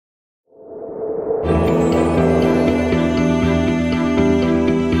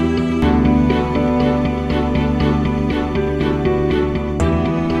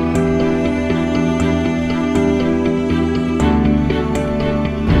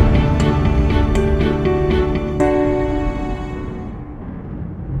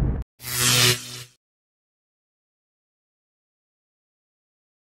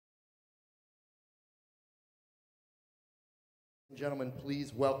gentlemen,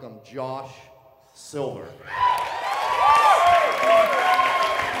 please welcome Josh Silver.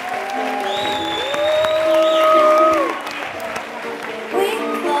 We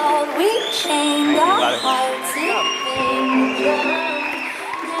clawed, we chained our hearts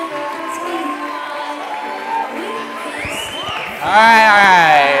All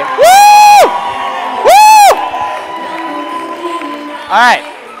right. Woo! Woo! All right.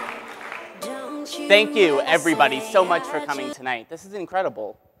 Thank you, everybody, so much for coming tonight. This is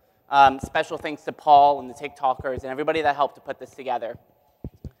incredible. Special thanks to Paul and the TikTokers and everybody that helped to put this together.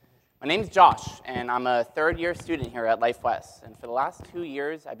 My name's Josh, and I'm a third-year student here at Life West. And for the last 2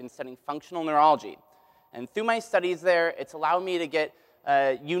 years, I've been studying functional neurology. And through my studies there, it's allowed me to get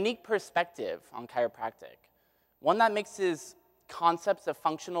a unique perspective on chiropractic, one that mixes concepts of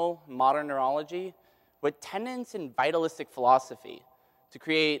functional modern neurology with tenets and vitalistic philosophy to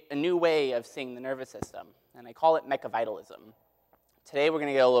create a new way of seeing the nervous system. And I call it mechavitalism. Today, we're going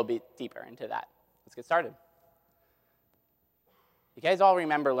to get a little bit deeper into that. Let's get started. You guys all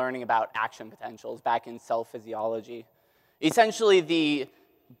remember learning about action potentials back in cell physiology. Essentially, the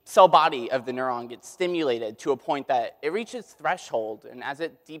cell body of the neuron gets stimulated to a point that it reaches threshold, and as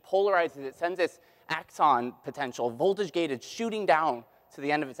it depolarizes, it sends this axon potential, voltage-gated, shooting down to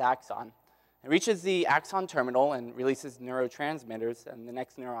the end of its axon. It reaches the axon terminal and releases neurotransmitters, and the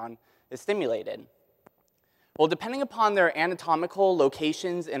next neuron is stimulated. Well, depending upon their anatomical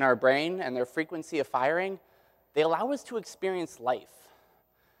locations in our brain and their frequency of firing, they allow us to experience life.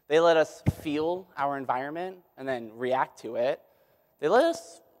 They let us feel our environment and then react to it. They let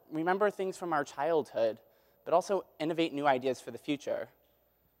us remember things from our childhood, but also innovate new ideas for the future.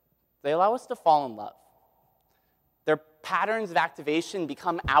 They allow us to fall in love. Their patterns of activation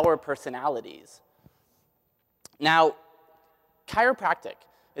become our personalities. Now, chiropractic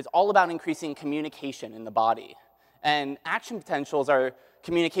is all about increasing communication in the body. And action potentials are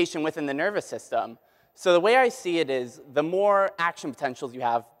communication within the nervous system. So the way I see it is the more action potentials you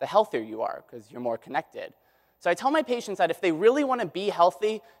have, the healthier you are because you're more connected. So I tell my patients that if they really want to be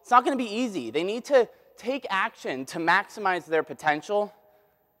healthy, it's not going to be easy. They need to take action to maximize their potential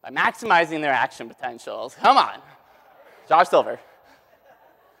by maximizing their action potentials. Come on. Josh Silver.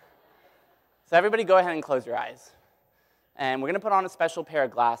 So everybody go ahead and close your eyes. And we're going to put on a special pair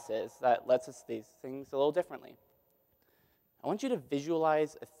of glasses that lets us see things a little differently. I want you to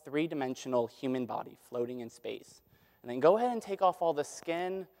visualize a three-dimensional human body floating in space. And then go ahead and take off all the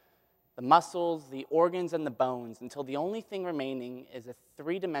skin, the muscles, the organs, and the bones until the only thing remaining is a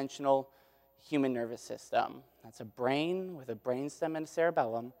three-dimensional human nervous system. That's a brain with a brainstem and a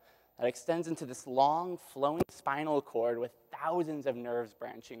cerebellum that extends into this long, flowing spinal cord with thousands of nerves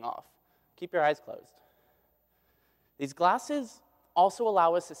branching off. Keep your eyes closed. These glasses also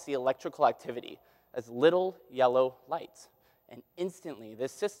allow us to see electrical activity as little yellow lights. And instantly,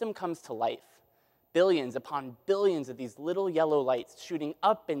 this system comes to life. Billions upon billions of these little yellow lights shooting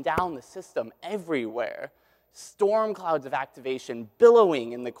up and down the system everywhere. Storm clouds of activation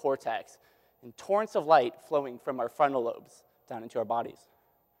billowing in the cortex, and torrents of light flowing from our frontal lobes down into our bodies.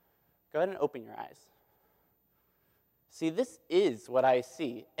 Go ahead and open your eyes. See, this is what I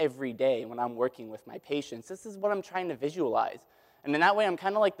see every day when I'm working with my patients. This is what I'm trying to visualize. And in that way, I'm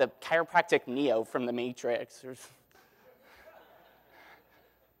kind of like the chiropractic Neo from the Matrix.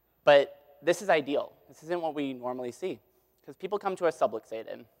 But this is ideal. This isn't what we normally see, because people come to us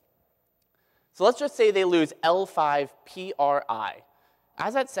subluxated. So let's just say they lose L5-PRI.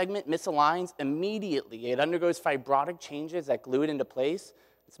 As that segment misaligns, immediately it undergoes fibrotic changes that glue it into place.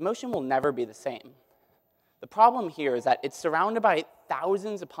 Its motion will never be the same. The problem here is that it's surrounded by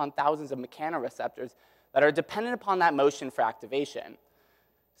thousands upon thousands of mechanoreceptors that are dependent upon that motion for activation.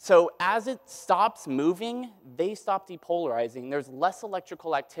 So as it stops moving, they stop depolarizing. There's less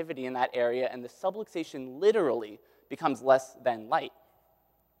electrical activity in that area, and the subluxation literally becomes less than light.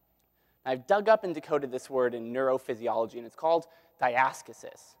 I've dug up and decoded this word in neurophysiology, and it's called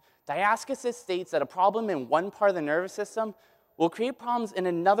diaskesis. Diaskesis states that a problem in one part of the nervous system will create problems in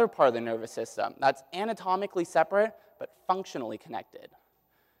another part of the nervous system that's anatomically separate but functionally connected.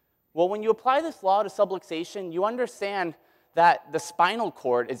 Well, when you apply this law to subluxation, you understand that the spinal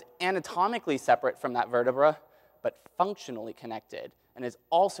cord is anatomically separate from that vertebra but functionally connected and is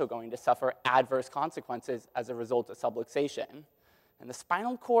also going to suffer adverse consequences as a result of subluxation. And the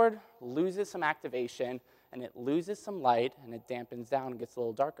spinal cord loses some activation, and it loses some light, and it dampens down and gets a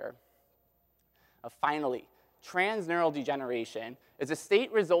little darker. Finally, transneural degeneration is a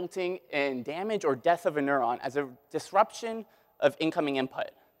state resulting in damage or death of a neuron as a disruption of incoming input.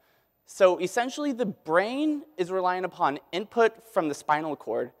 So essentially, the brain is relying upon input from the spinal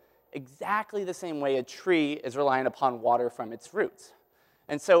cord exactly the same way a tree is reliant upon water from its roots.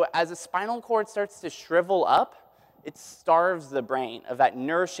 And so as the spinal cord starts to shrivel up, it starves the brain of that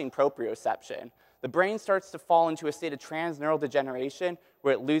nourishing proprioception. The brain starts to fall into a state of transneural degeneration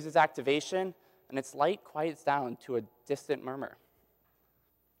where it loses activation, and its light quiets down to a distant murmur.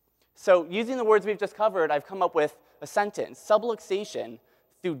 So using the words we've just covered, I've come up with a sentence. Subluxation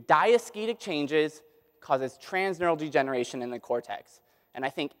through diascetic changes causes transneural degeneration in the cortex. And I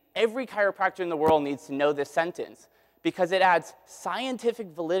think every chiropractor in the world needs to know this sentence because it adds scientific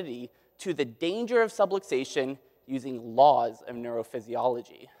validity to the danger of subluxation using laws of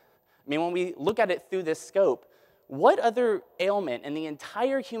neurophysiology. I mean, when we look at it through this scope, what other ailment in the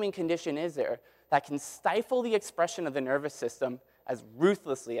entire human condition is there that can stifle the expression of the nervous system as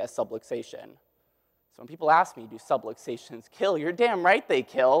ruthlessly as subluxation? So when people ask me, do subluxations kill? You're damn right they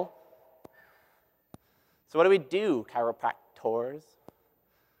kill. So what do, chiropractors?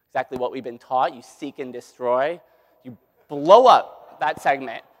 Exactly what we've been taught. You seek and destroy. You blow up that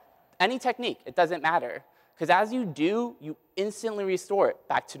segment. Any technique, it doesn't matter. Because as you do, you instantly restore it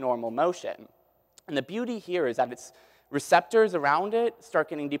back to normal motion. And the beauty here is that its receptors around it start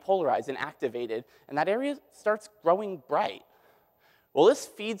getting depolarized and activated, and that area starts growing bright. Well, this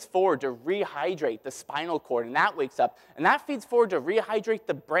feeds forward to rehydrate the spinal cord, and that wakes up, and that feeds forward to rehydrate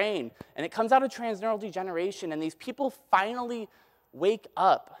the brain, and it comes out of transneural degeneration, and these people finally wake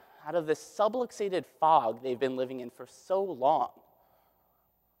up out of this subluxated fog they've been living in for so long.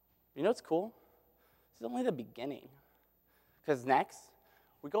 You know what's cool? This is only the beginning. Because next,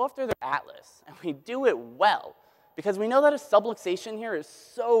 we go after their atlas, and we do it well, because we know that a subluxation here is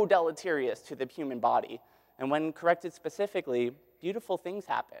so deleterious to the human body, and when corrected specifically, beautiful things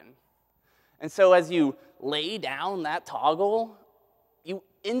happen. And so as you lay down that toggle, you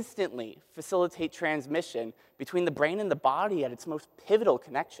instantly facilitate transmission between the brain and the body at its most pivotal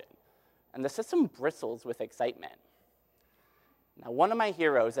connection. And the system bristles with excitement. Now, one of my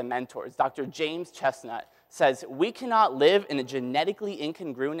heroes and mentors, Dr. James Chestnut, says we cannot live in a genetically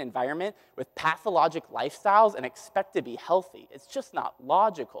incongruent environment with pathologic lifestyles and expect to be healthy. It's just not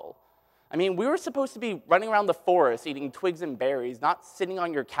logical. I mean, we were supposed to be running around the forest eating twigs and berries, not sitting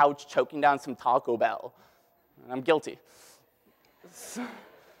on your couch choking down some Taco Bell. I'm guilty.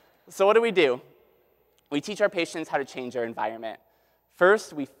 So what do? We teach our patients how to change their environment.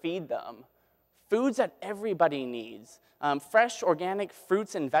 First, we feed them foods that everybody needs. Fresh, organic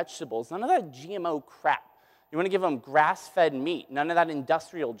fruits and vegetables, none of that GMO crap. You want to give them grass-fed meat, none of that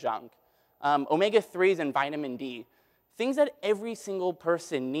industrial junk. Omega-3s and vitamin D. Things that every single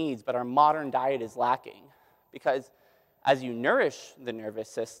person needs, but our modern diet is lacking. Because as you nourish the nervous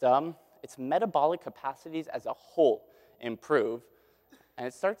system, its metabolic capacities as a whole improve, and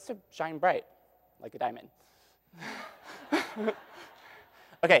it starts to shine bright, like a diamond.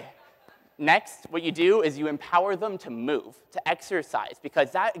 Okay, next, what you do is you empower them to move, to exercise,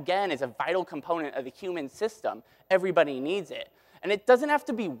 because that, again, is a vital component of the human system. Everybody needs it. And it doesn't have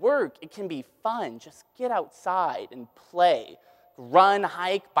to be work. It can be fun. Just get outside and play. Run,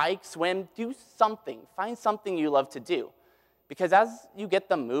 hike, bike, swim. Do something. Find something you love to do. Because as you get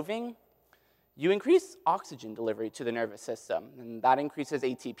them moving, you increase oxygen delivery to the nervous system. And that increases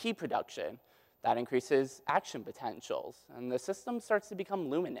ATP production. That increases action potentials. And the system starts to become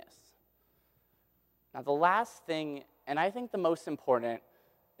luminous. Now, the last thing, and I think the most important,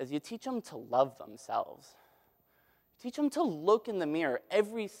 is you teach them to love themselves. Teach them to look in the mirror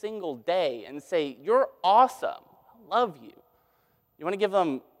every single day and say, you're awesome, I love you. You want to give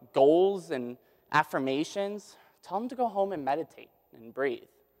them goals and affirmations? Tell them to go home and meditate and breathe.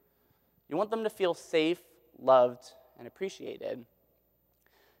 You want them to feel safe, loved, and appreciated.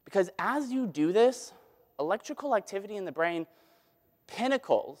 Because as you do this, electrical activity in the brain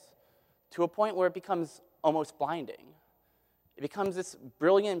pinnacles to a point where it becomes almost blinding. It becomes this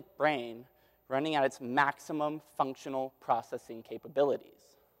brilliant brain running at its maximum functional processing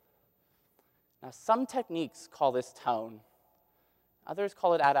capabilities. Now, some techniques call this tone. Others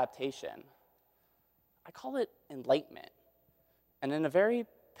call it adaptation. I call it enlightenment. And in a very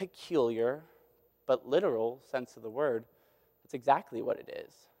peculiar but literal sense of the word, that's exactly what it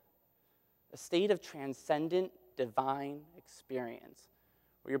is. A state of transcendent, divine experience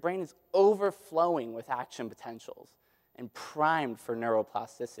where your brain is overflowing with action potentials and primed for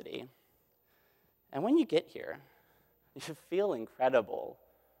neuroplasticity. And when you get here, you feel incredible.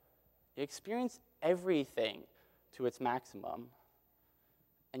 You experience everything to its maximum,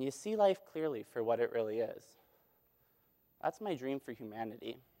 and you see life clearly for what it really is. That's my dream for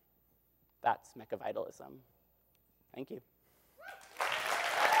humanity. That's mechavitalism. Thank you.